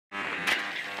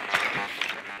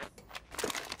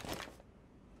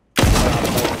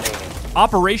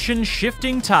Operation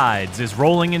Shifting Tides is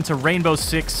rolling into Rainbow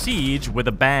Six Siege with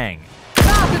a bang.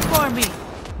 Drop it for me!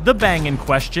 The bang in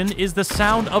question is the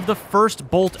sound of the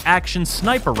first bolt-action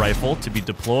sniper rifle to be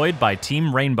deployed by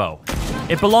Team Rainbow.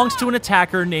 It belongs to an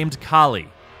attacker named Kali,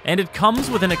 and it comes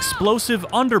with an explosive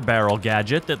underbarrel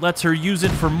gadget that lets her use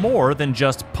it for more than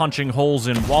just punching holes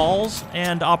in walls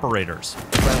and operators.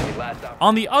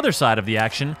 On the other side of the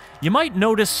action, you might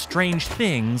notice strange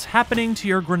things happening to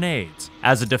your grenades,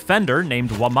 as a defender named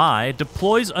Wamai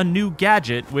deploys a new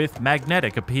gadget with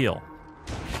magnetic appeal.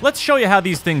 Let's show you how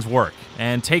these things work,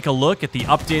 and take a look at the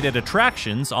updated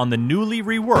attractions on the newly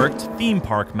reworked theme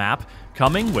park map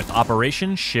coming with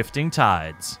Operation Shifting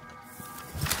Tides.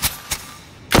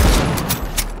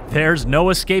 There's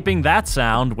no escaping that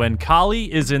sound when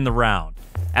Kali is in the round.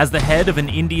 As the head of an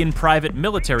Indian private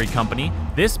military company,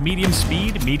 this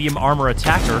medium-speed, medium-armor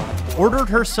attacker ordered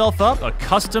herself up a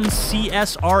custom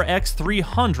CSRX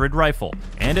 300 rifle,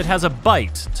 and it has a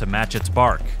bite to match its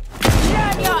bark.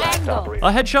 A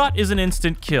headshot is an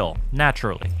instant kill,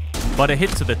 naturally, but a hit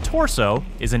to the torso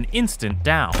is an instant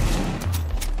down.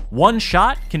 One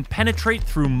shot can penetrate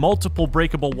through multiple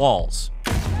breakable walls,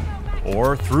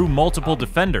 or through multiple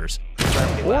defenders,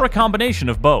 or a combination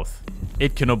of both.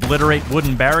 It can obliterate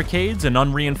wooden barricades and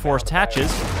unreinforced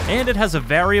hatches, and it has a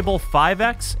variable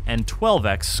 5x and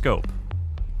 12x scope.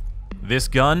 This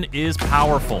gun is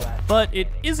powerful, but it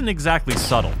isn't exactly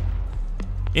subtle.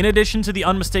 In addition to the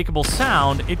unmistakable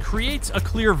sound, it creates a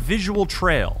clear visual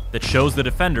trail that shows the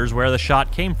defenders where the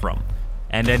shot came from,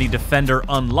 and any defender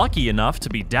unlucky enough to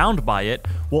be downed by it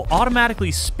will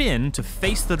automatically spin to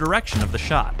face the direction of the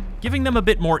shot, giving them a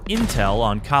bit more intel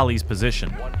on Kali's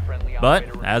position.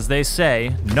 But, as they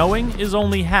say, knowing is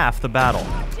only half the battle.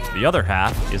 The other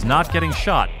half is not getting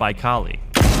shot by Kali.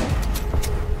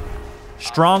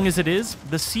 Strong as it is,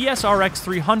 the CSRX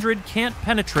 300 can't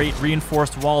penetrate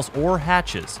reinforced walls or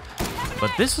hatches,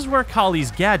 but this is where Kali's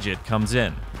gadget comes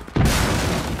in.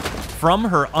 From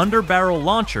her underbarrel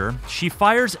launcher, she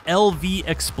fires LV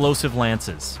explosive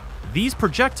lances. These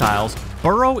projectiles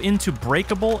burrow into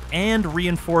breakable and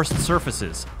reinforced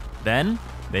surfaces. Then,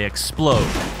 they explode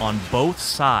on both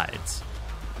sides.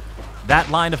 That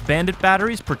line of bandit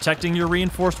batteries protecting your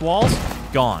reinforced walls?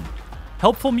 Gone.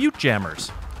 Helpful mute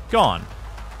jammers? Gone.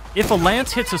 If a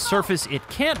lance hits a surface it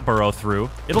can't burrow through,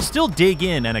 it'll still dig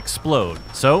in and explode.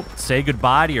 So, say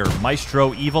goodbye to your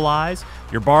Maestro Evil Eyes,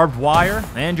 your barbed wire,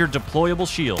 and your deployable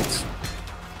shields.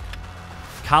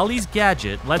 Kali's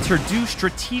gadget lets her do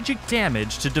strategic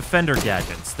damage to defender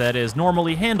gadgets that is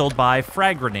normally handled by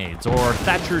frag grenades or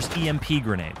Thatcher's EMP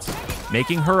grenades,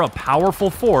 making her a powerful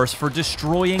force for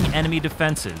destroying enemy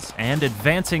defenses and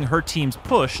advancing her team's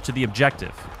push to the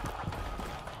objective.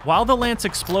 While the lance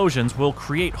explosions will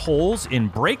create holes in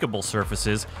breakable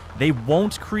surfaces, they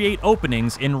won't create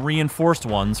openings in reinforced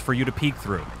ones for you to peek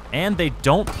through, and they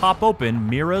don't pop open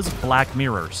Mira's black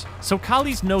mirrors, so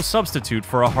Kali's no substitute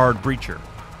for a hard breacher.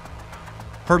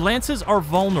 Her lances are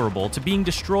vulnerable to being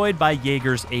destroyed by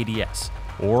Jaeger's ADS,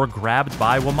 or grabbed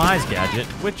by Wamai's gadget,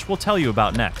 which we'll tell you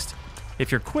about next.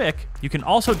 If you're quick, you can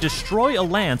also destroy a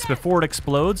lance before it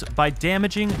explodes by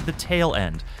damaging the tail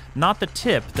end, not the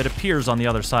tip that appears on the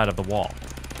other side of the wall.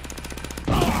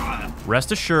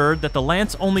 Rest assured that the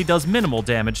lance only does minimal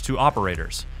damage to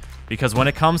operators, because when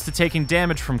it comes to taking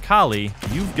damage from Kali,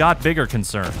 you've got bigger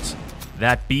concerns.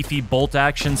 That beefy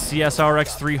bolt-action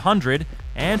CSRX 300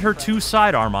 and her two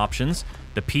sidearm options,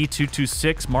 the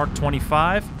P226 Mark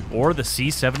 25 or the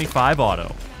C75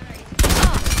 Auto.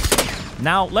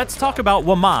 Now, let's talk about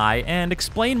Wamai and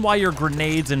explain why your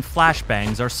grenades and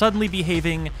flashbangs are suddenly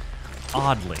behaving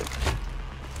oddly.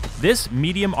 This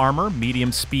medium armor,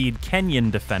 medium speed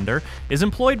Kenyan defender is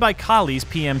employed by Kali's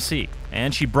PMC,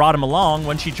 and she brought him along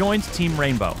when she joined Team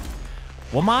Rainbow.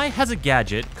 Wamai has a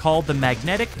gadget called the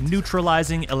Magnetic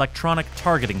Neutralizing Electronic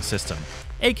Targeting System,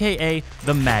 aka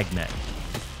the Magnet.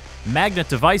 Magnet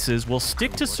devices will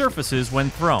stick to surfaces when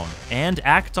thrown, and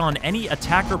act on any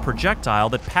attacker projectile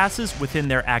that passes within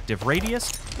their active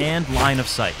radius and line of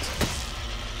sight.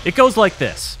 It goes like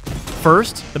this.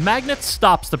 First, the magnet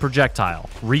stops the projectile,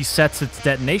 resets its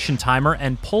detonation timer,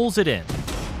 and pulls it in.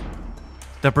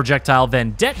 The projectile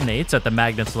then detonates at the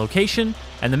magnet's location,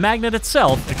 and the magnet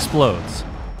itself explodes.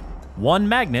 One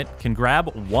magnet can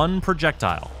grab one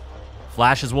projectile.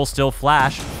 Flashes will still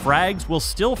flash, frags will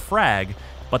still frag,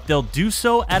 but they'll do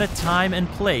so at a time and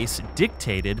place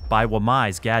dictated by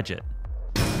Wamai's gadget.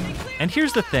 And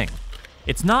here's the thing,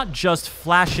 it's not just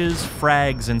flashes,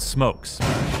 frags, and smokes.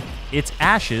 It's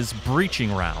Ash's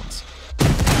breaching rounds.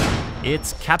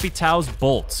 It's Capitao's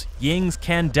bolts, Ying's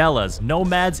candelas,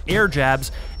 Nomad's air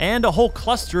jabs, and a whole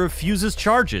cluster of Fuse's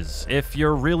charges, if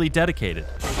you're really dedicated.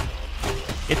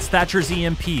 It's Thatcher's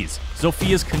EMPs,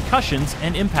 Zophia's concussions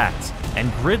and impacts,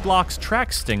 and Gridlock's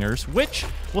track stingers, which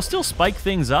will still spike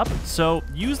things up, so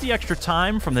use the extra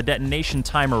time from the detonation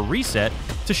timer reset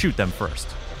to shoot them first.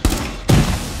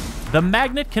 The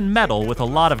magnet can meddle with a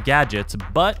lot of gadgets,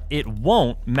 but it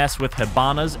won't mess with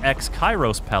Hibana's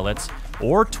X-Kairos pellets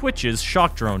or Twitch's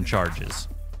shock drone charges.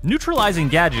 Neutralizing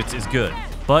gadgets is good,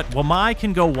 but Wamai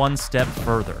can go one step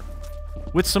further.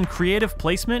 With some creative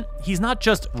placement, he's not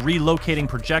just relocating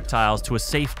projectiles to a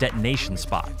safe detonation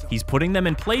spot. He's putting them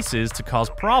in places to cause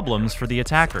problems for the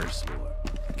attackers.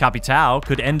 Capitao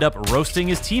could end up roasting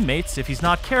his teammates if he's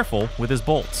not careful with his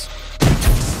bolts.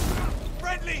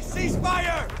 Friendly,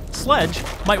 ceasefire! Sledge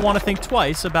might want to think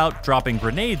twice about dropping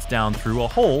grenades down through a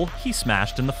hole he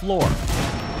smashed in the floor.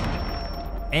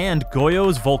 And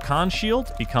Goyo's Volcan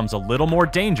shield becomes a little more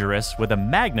dangerous with a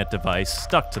magnet device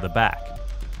stuck to the back.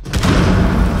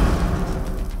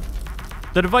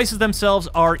 The devices themselves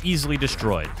are easily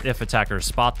destroyed if attackers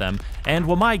spot them, and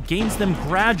Wamai gains them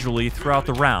gradually throughout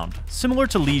the round, similar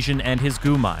to Lesion and his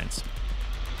goo mines.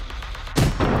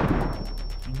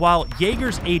 While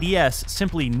Jaeger's ADS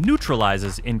simply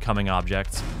neutralizes incoming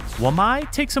objects,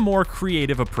 Wamai takes a more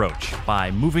creative approach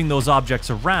by moving those objects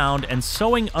around and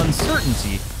sowing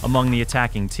uncertainty among the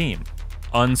attacking team.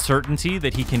 Uncertainty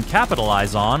that he can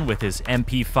capitalize on with his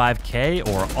MP5K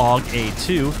or AUG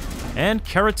A2 and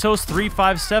Keratos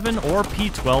 357 or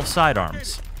P12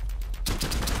 sidearms.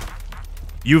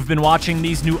 You've been watching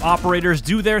these new operators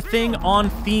do their thing on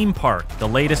Theme Park, the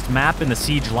latest map in the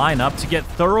Siege lineup to get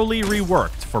thoroughly reworked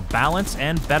for balance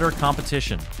and better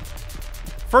competition.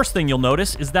 First thing you'll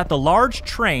notice is that the large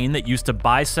train that used to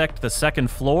bisect the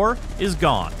second floor is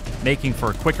gone, making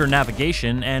for quicker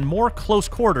navigation and more close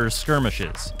quarters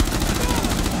skirmishes.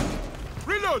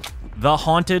 Reload! The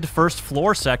haunted first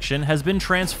floor section has been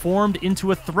transformed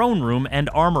into a throne room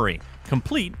and armory,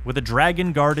 complete with a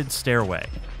dragon-guarded stairway.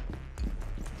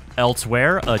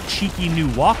 Elsewhere, a cheeky new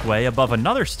walkway above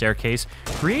another staircase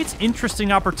creates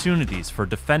interesting opportunities for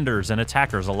defenders and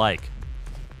attackers alike.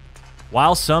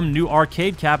 While some new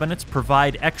arcade cabinets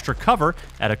provide extra cover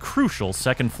at a crucial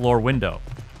second floor window.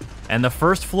 And the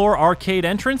first floor arcade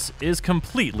entrance is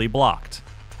completely blocked.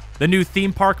 The new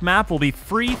theme park map will be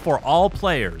free for all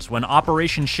players when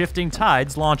Operation Shifting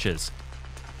Tides launches.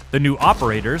 The new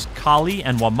operators, Kali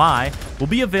and Wamai, will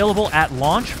be available at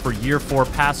launch for Year 4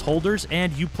 pass holders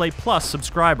and Uplay Plus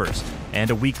subscribers,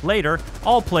 and a week later,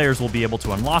 all players will be able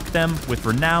to unlock them with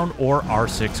Renown or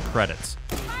R6 credits.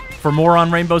 For more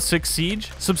on Rainbow Six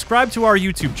Siege, subscribe to our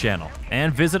YouTube channel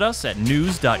and visit us at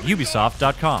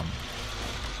news.ubisoft.com.